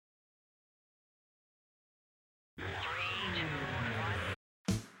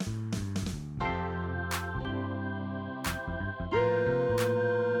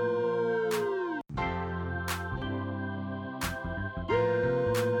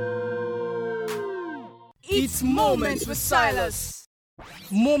It's Moments with Silas.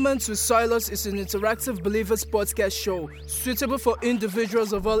 Moments with Silas is an interactive Believers podcast show suitable for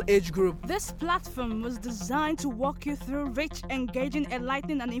individuals of all age groups. This platform was designed to walk you through rich, engaging,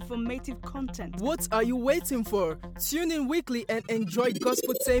 enlightening, and informative content. What are you waiting for? Tune in weekly and enjoy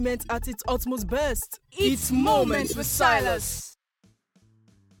gospeltainment at its utmost best. It's Moments with Silas.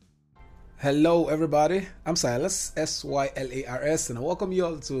 Hello, everybody. I'm Silas, Sylas, and I welcome you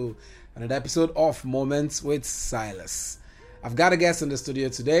all to another episode of Moments with Silas. I've got a guest in the studio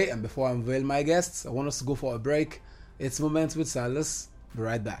today, and before I unveil my guests, I want us to go for a break. It's Moments with Silas. Be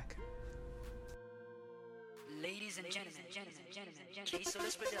right back. Ladies and gentlemen,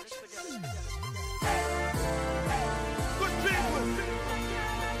 K-Solis Production. Good people.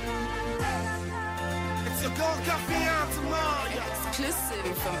 It's your girl Caffeine tomorrow.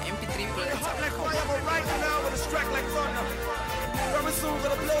 Exclusive from MP3 Hot like fire, but right now with a strike like thunder. Very soon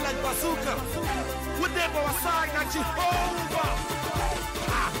gonna blow like bazooka. With them by my side, not Jehovah.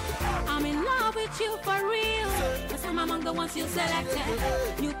 I'm in love with you for real. Cause I'm among the ones you selected.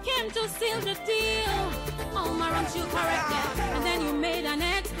 You came to seal the deal. All my wrongs you corrected. And then you made an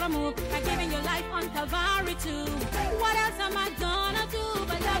extra move by giving your life on Calvary too. What else am I gonna do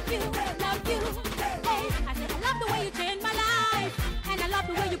but love you, love you? Hey, I said I love the way you changed my life. And I love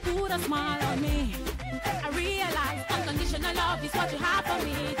the way you put a smile on me. I realize unconditional love is what you have for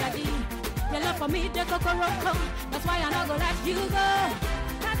me, Daddy. Your love for me, the Kokoroko. That's why I'm not gonna let you go.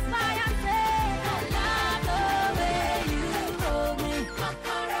 That's why I say I love the way you hold me.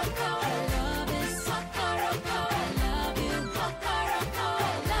 Kokoroko, I love it. Kokoroko, I love you. Kokoroko,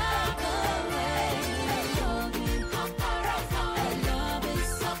 I love the way you hold me. Kokoroko, I love it.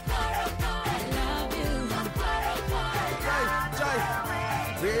 Kokoroko, I love you. Kokoroko,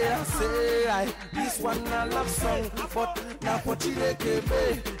 I say this one I love song, but now for Chile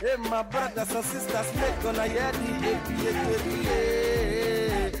hey, my brothers and sisters make gonna hear the APA.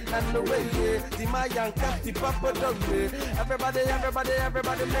 And the way the Mayan Capti Papa dog everybody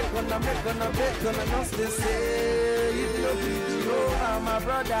make gonna know they say if you be I'm my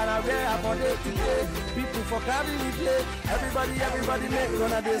brother and I wear about it today. People for carry me play. Everybody make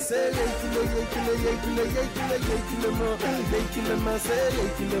gonna they say kilo more, say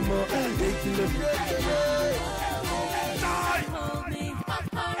kilo more.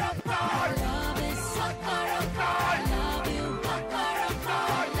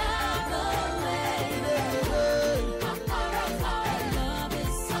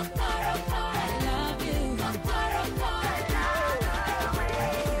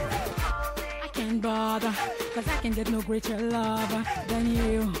 Cause I can get no greater love than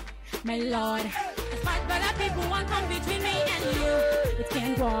you, my Lord. Despite better people won't come between me and you. It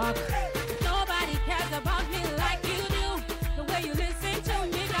can't walk. Nobody cares about me like you do. The way you listen to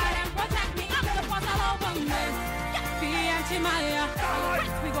me, God, and protect me. I'm the boss all over me. Be anti-Maya.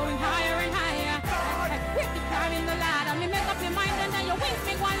 We going higher and higher. We keep climbing the ladder. Me make up your mind and then your wings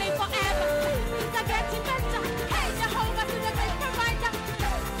make one live forever. Things are getting better. Hey, Jehovah to the great provider.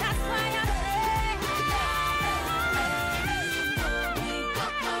 That's why I say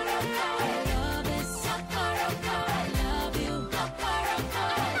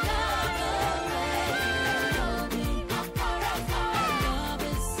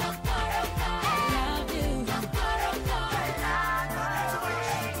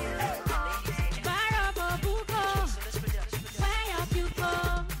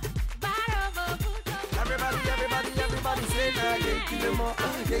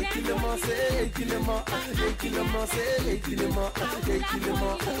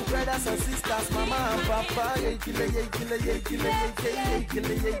brothers and sisters, mama and papa,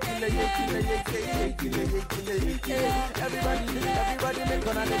 everybody make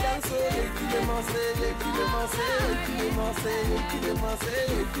gonna dance,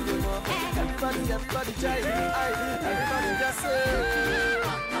 everybody try, everybody just say.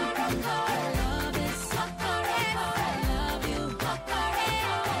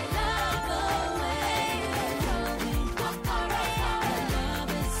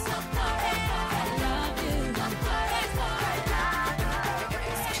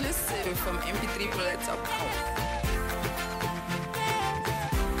 From MP3bullet.com.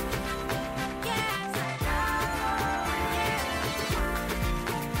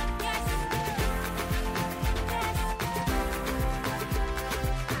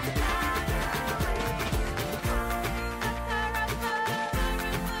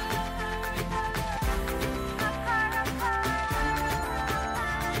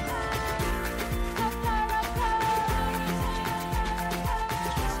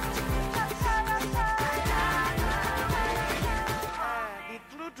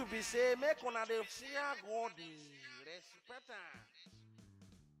 be say make una dey fear God, respect am.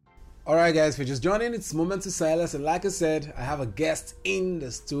 All right, guys, if you're just joining, it's Moment to Silence, and like I said, I have a guest in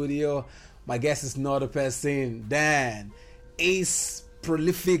the studio. My guest is not a person, Dan, ace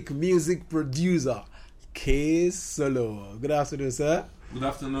prolific music producer, K Solo. Good afternoon, sir. Good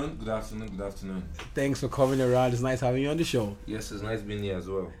afternoon, good afternoon, good afternoon. Thanks for coming around. It's nice having you on the show. Yes, it's nice being here as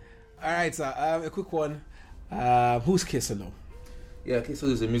well. All right, sir. A quick one. Who's K Solo? Yeah, K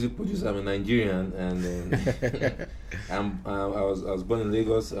Solo is a music producer. I'm a Nigerian, and I was born in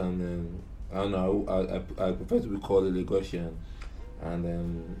Lagos, and I don't know. I prefer to be called a Lagosian,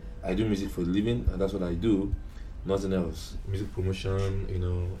 and I do music for a living, and that's what I do. Nothing else. Music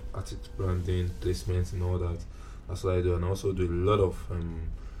promotion, artist branding, placements, and all that. That's what I do, and I also do a lot of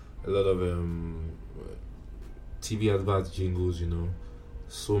TV adverts, jingles.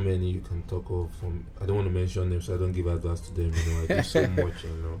 So many you can talk of. I don't want to mention them, so I don't give advice to them. I do so much.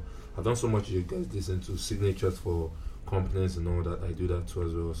 I've done so much. You guys listen to signatures for companies and all that. I do that too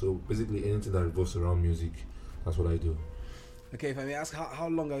as well. So basically, anything that revolves around music, that's what I do. Okay, if I may ask, how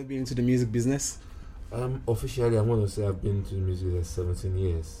long have you been into the music business? Officially, I want to say I've been into music like 17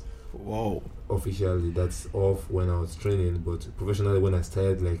 years. Whoa. Officially, that's off when I was training, but professionally, when I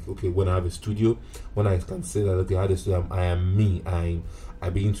started, when I have a studio, when I can say that, I had a studio, I am me. I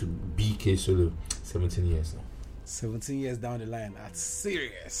begin to be K Solo 17 years now. 17 years down the line. That's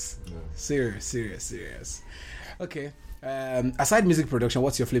serious. Yeah. Serious. Okay. Aside music production,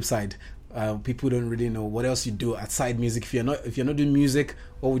 what's your flip side? People don't really know what else you do outside music. If you're not doing music,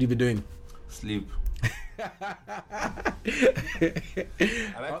 what would you be doing? Sleep. I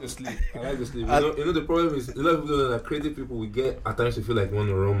like to sleep. The problem is a lot of people know that creative people, we get at times to feel like we want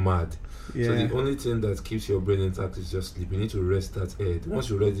to run mad. Yeah. So the only thing that keeps your brain intact is just sleep. You need to rest that head. Once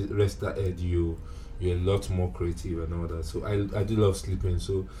you rest that head, you're a lot more creative and all that. So I do love sleeping.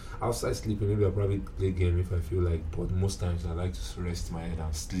 So outside sleeping, maybe I'll probably play a game if I feel like, but most times I like to rest my head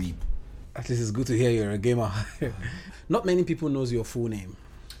and sleep. At least it's good to hear you're a gamer. Not many people knows your full name.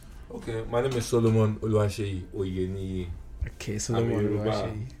 Okay, my name is Solomon Oluwaseyi Oyeniyi. Okay, Solomon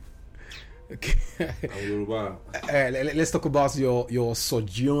Oluwaseyi. Okay. I'm Yoruba. Let's talk about your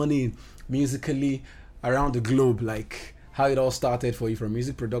sojourning musically around the globe, like how it all started for you, from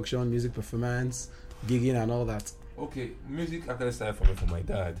music production, music performance, gigging and all that. Okay, music actually started for me from my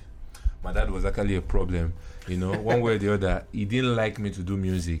dad. My dad was actually a problem, one way or the other. He didn't like me to do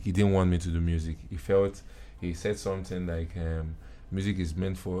music. He didn't want me to do music. He said something like, music is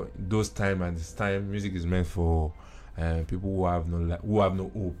meant for those time and this time. Music is meant for people who have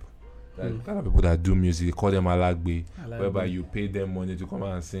no hope. Like kind of people that do music, they call them alagbe, whereby you pay them money to come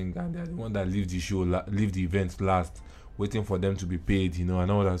out and sing, and they're the one that leave the event last, waiting for them to be paid,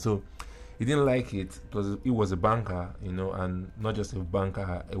 and all that. So he didn't like it because he was a banker, and not just a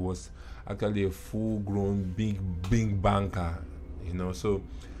banker. It was actually a full-grown big banker, So,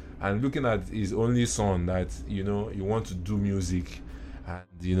 and looking at his only son that you want to do music,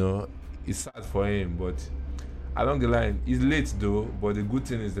 and it's sad for him, but along the line he's late though. But the good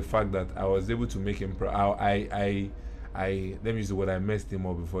thing is the fact that I was able to make him proud. I let me use the word, I messed him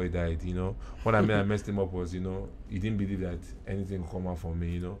up before he died. What I mean I messed him up was he didn't believe that anything would come out from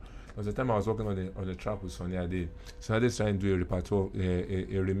me. There was a time I was working on the track with Sonny Ade. Sonny Ade trying to do a repertoire,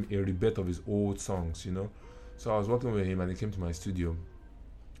 a rebirth of his old songs. So I was working with him and he came to my studio.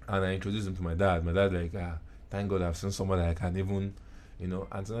 And I introduced him to my dad. My dad thank God I've seen someone that I can even,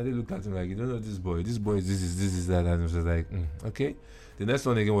 And so they looked at him like, you don't know this boy. This boy is this is that. And I was like, okay. The next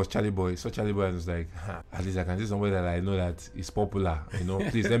one again was Charlie Boy. So Charlie Boy, and I was like, at least I can see somebody that I know that is popular.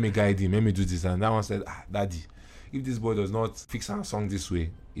 Please let me guide him. Let me do this. And that one said, Daddy, if this boy does not fix our song this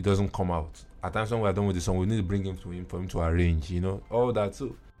way, it doesn't come out. At times when we're done with the song, we need to bring him to him for him to arrange. All that.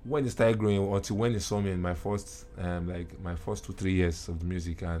 So when he started growing, until when he saw me in my first 2-3 years of the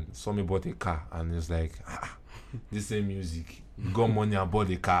music, and saw me bought a car, and he was like, this same music, you got money and bought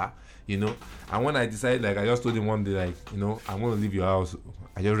a car, And when I decided, I just told him one day, I'm going to leave your house.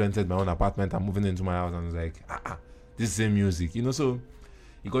 I just rented my own apartment. I'm moving into my house, and I was like, this same music, So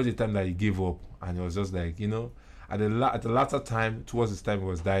he got the time that he gave up, and it was just like, at the latter time, towards this time he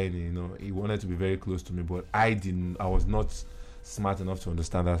was dying, he wanted to be very close to me, but I was not smart enough to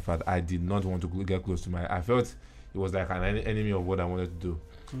understand that fact. I did not want to get close to him. I felt it was like an enemy of what I wanted to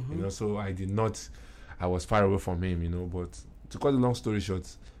do, so I was far away from him, but to cut the long story short,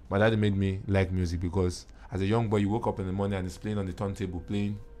 my dad made me like music because as a young boy, you woke up in the morning and he's playing on the turntable,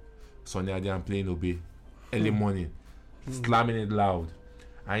 playing Sonny Ade and playing Obey, early morning, slamming it loud.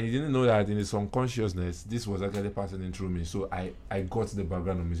 And he didn't know that in his unconsciousness, this was actually passing in through me. So I got the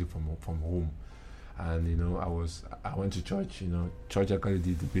background of music from home. and I went to church. Church actually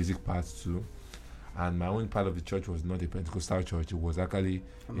did the basic parts too. And my own part of the church was not a Pentecostal church. It was actually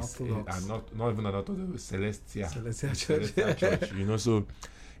not even an Orthodox, Celestial Church. So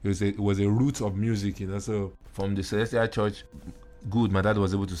it was a root of music. So from the Celestial Church, good. My dad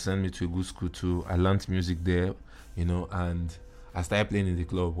was able to send me to a good school too. I learned music there, and I started playing in the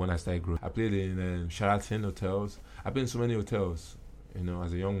club when I started growing. I played in Sheraton hotels. I played in so many hotels.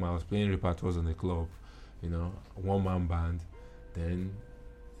 As a young man, I was playing repertoires in the club. One-man band. Then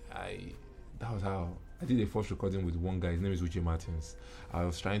that was how I did a first recording with one guy. His name is Uche Martins. I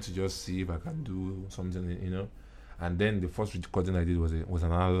was trying to just see if I can do something, And then the first recording I did was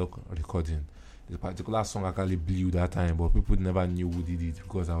an analog recording. The particular song actually blew that time, but people never knew who did it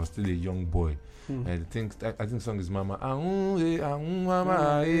because I was still a young boy. And I think the song is Mama. I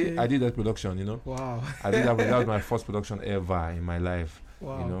did that production, Wow. I did that. That was my first production ever in my life.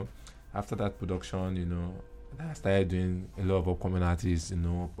 Wow. After that production, I started doing a lot of upcoming artists,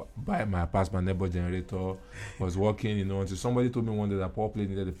 I passed my neighbor generator, was working, until somebody told me one day that Paul Play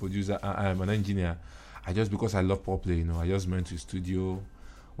needed a producer. I'm an engineer. Because I love Paul Play, I just went to the studio,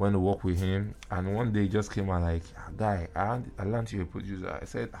 went to work with him, and one day he just came out like, guy, I learned you're a producer. I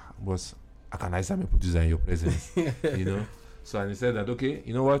said, boss, I can I am a producer in your presence, So, and he said that, okay,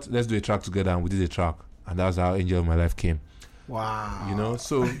 you know what, let's do a track together, and we did a track, and that's how Angel of My Life came. Wow.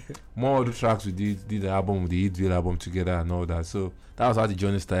 So more other tracks we did the album, the Eatville album together and all that. So that was how the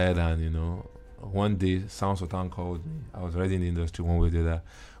journey started. And one day Sound Sultan called me. I was already in the industry one way or the other.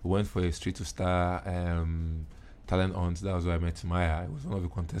 We went for a Street to Star talent hunt. That was where I met Timaya. He was one of the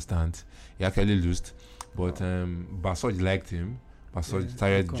contestants. He actually lost, but Basoj liked him. Basoj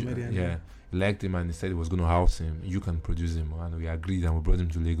started, he liked him and he said he was going to house him. You can produce him, and we agreed and we brought him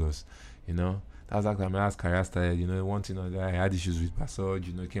to Lagos. That's like my last career started. One thing I had issues with Passage,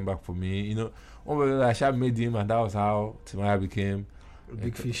 he came back for me. One way I should made him, and that was how Timaya became a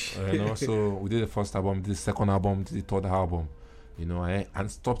big fish. So we did the first album, did the second album, did the third album. And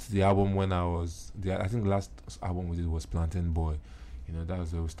stopped the album when I think the last album we did was Plantain Boy. That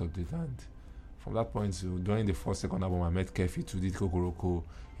was where we stopped it. And from that point, during the second album, I met Kefi to did Kokoroko.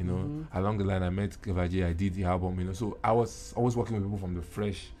 Along the line, I met Kevaji, I did the album. So I was always working with people from the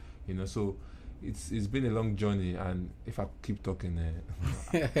fresh. So it's been a long journey, and if I keep talking,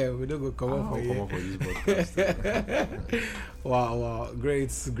 we don't go come up for this podcast. Wow, great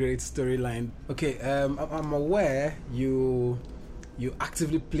storyline. Okay, I'm aware you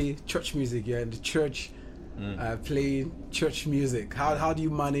actively play church music. You're in the church, playing church music. How do you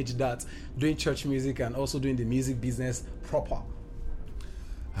manage that, doing church music and also doing the music business proper?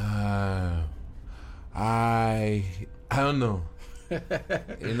 I don't know.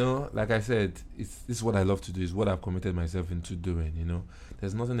 Like I said, this is what I love to do. It's what I've committed myself into doing.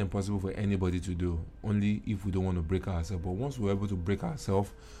 There's nothing impossible for anybody to do, only if we don't want to break ourselves. But once we're able to break ourselves,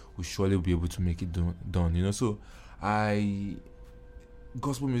 we surely will be able to make it done. So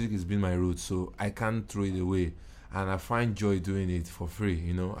gospel music has been my root, so I can't throw it away, and I find joy doing it for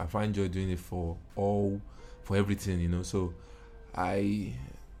free. I find joy doing it for everything. So I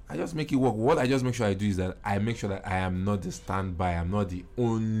just make it work. What I just make sure I do is that I make sure that I am not the standby. I'm not the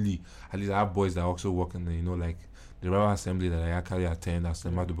only. At least I have boys that also work in the, like the Revival Assembly that I actually attend as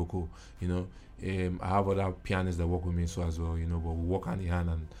Lemaduboko. I have other pianists that work with me so as well. But we work hand in hand,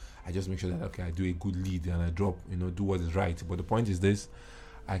 and I just make sure that I do a good lead and I drop. Do what is right. But the point is this: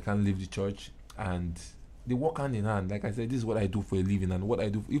 I can't leave the church, and they work hand in hand. Like I said, this is what I do for a living, and what I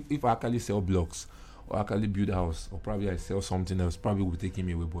do if I actually sell blocks, or actually build a house, or probably I sell something else, probably will be taking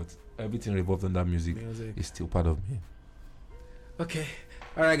me away, but everything revolved on that music is still part of me. Okay.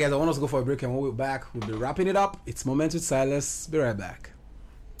 All right, guys, I want us to go for a break, and when we're back, we'll be wrapping it up. It's Moment with Silas. Be right back.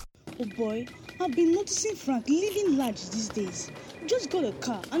 Oh boy, I've been noticing Frank living large these days. Just got a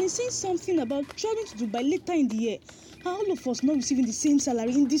car, and he's saying something about traveling to Dubai later in the year. Are all of us not receiving the same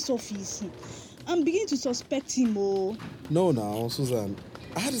salary in this office? I'm beginning to suspect him. No, now, Susan.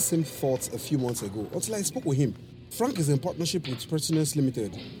 I had the same thoughts a few months ago until I spoke with him. Frank is in partnership with Pertinence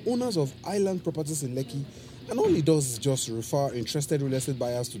Limited, owners of Island Properties in Lekki, and all he does is just refer interested real estate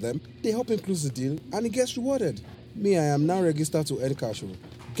buyers to them. They help him close the deal, and he gets rewarded. Me, I am now registered to Encash.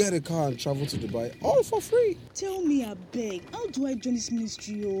 Get a car and travel to Dubai, all for free. Tell me, I beg, how do I join this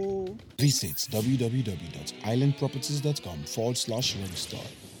ministry? Visit www.islandproperties.com/register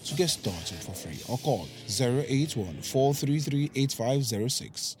to get started for free, or call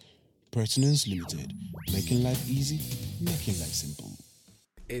 081-433-8506. Pertinence Limited, making life easy, making life simple.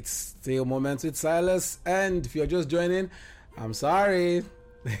 It's still Moments with Silas, and if you're just joining, I'm sorry.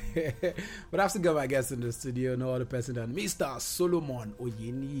 But I've still got my guest in the studio, no other person than Mr. Solomon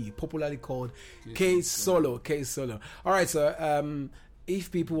Oyeni, popularly called K Solo. K Solo. All right, sir.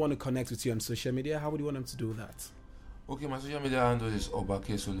 If people want to connect with you on social media, how would you want them to do that? Okay, my social media handle is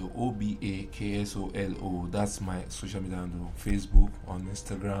Obakesolo, OBAKSOLO. That's my social media handle. Facebook, on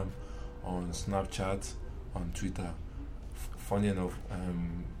Instagram, on Snapchat, on Twitter. Funny enough,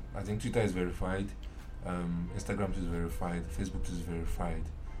 I think Twitter is verified, Instagram is verified, Facebook is verified.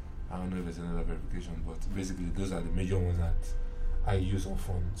 I don't know if there's another verification, but basically those are the major ones that I use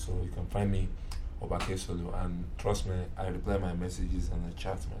often. So you can find me Obakesolo, and trust me, I reply my messages and I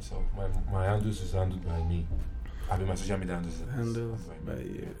chat myself. My handles is handled by me. I mean, my social media handles by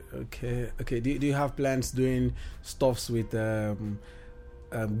you. Okay. Do you have plans doing stuffs with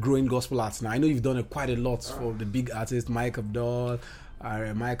growing gospel arts now? I know you've done quite a lot for the big artists, Mike Abdul,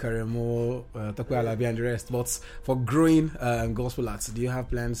 Mike Aremo, Tokwe Alabi and the rest. But for growing gospel arts, do you have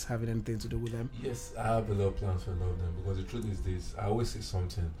plans having anything to do with them? Yes, I have a lot of plans for a lot of them, because the truth is this: I always say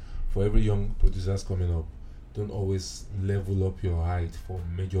something for every young producers coming up. Don't always level up your height for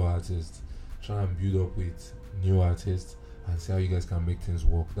major artists. Try and build up with new artists and see how you guys can make things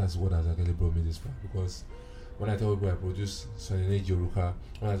work. That's what has actually brought me this far, because when I tell people I produce Sonny Joruka,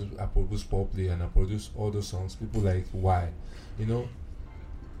 when I produce Pop Play and I produce all those songs, people like, why? You know,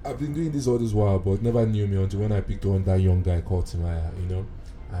 I've been doing this all this while, but never knew me until when I picked on that young guy called Timaya, you know.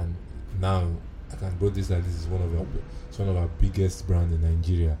 And now I can boast this that this is one of our biggest brands in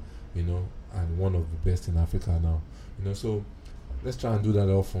Nigeria, you know, and one of the best in Africa now, you know. So let's try and do that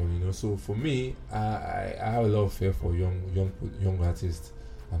often, you know. So for me, I have a lot of fear for young artists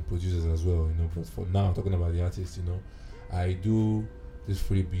and producers as well, you know. But for now, talking about the artists, you know, I do these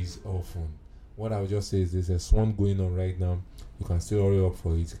freebies often. What I would just say is there's one going on right now. You can still hurry up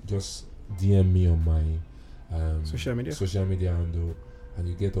for it. Just DM me on my social media handle, and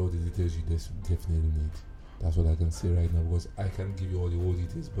you get all the details you definitely need. That's what I can say right now, because I can't give you all the whole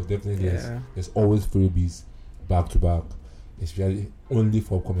details, but definitely there's always freebies back to back. Especially only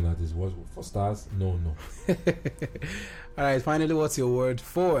for upcoming artists. What for stars? No. All right. Finally, what's your word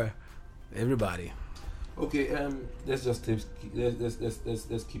for everybody? Okay. Let's just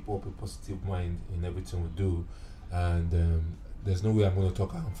let's keep up a positive mind in everything we do, and there's no way I'm going to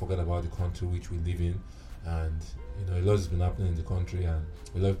talk and forget about the country which we live in, and you know, a lot has been happening in the country, and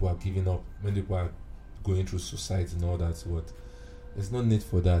a lot of people are giving up. Many people are going through suicide and all that. So there's no need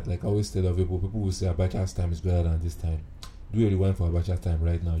for that. Like I always tell people will say Abacha's time is better than this time. Do a rewind for Abacha's time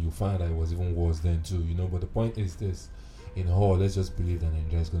right now, you find that it was even worse then too, you know. But the point is this: in whole, let's just believe that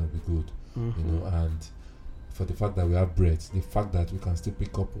Nigeria is going to be good, you know. And for the fact that we have bread, the fact that we can still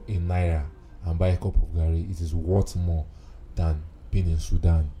pick up a naira and buy a cup of gari, it is worth more than being in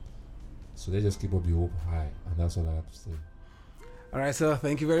Sudan. So let's just keep up the hope high, and that's all I have to say. All right, sir.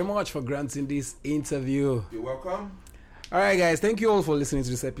 Thank you very much for granting this interview. You're welcome. All right, guys, thank you all for listening to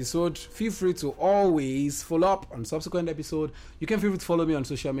this episode. Feel free to always follow up on subsequent episode. You can feel free to follow me on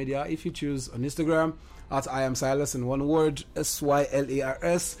social media if you choose, on Instagram at I am Silas in one word,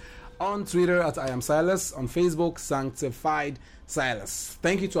 SYLARS, on Twitter at I am Silas, on Facebook, Sanctified Silas.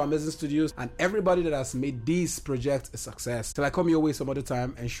 Thank you to Amazing Studios and everybody that has made this project a success. Till I come your way some other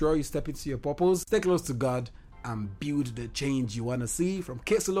time, ensure you step into your purpose, stay close to God, and build the change you want to see. From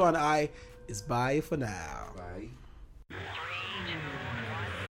Kesolo and I, is bye for now. Bye.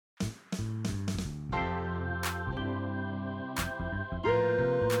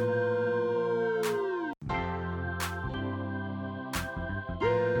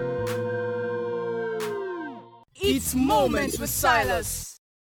 It's Moments with Silas.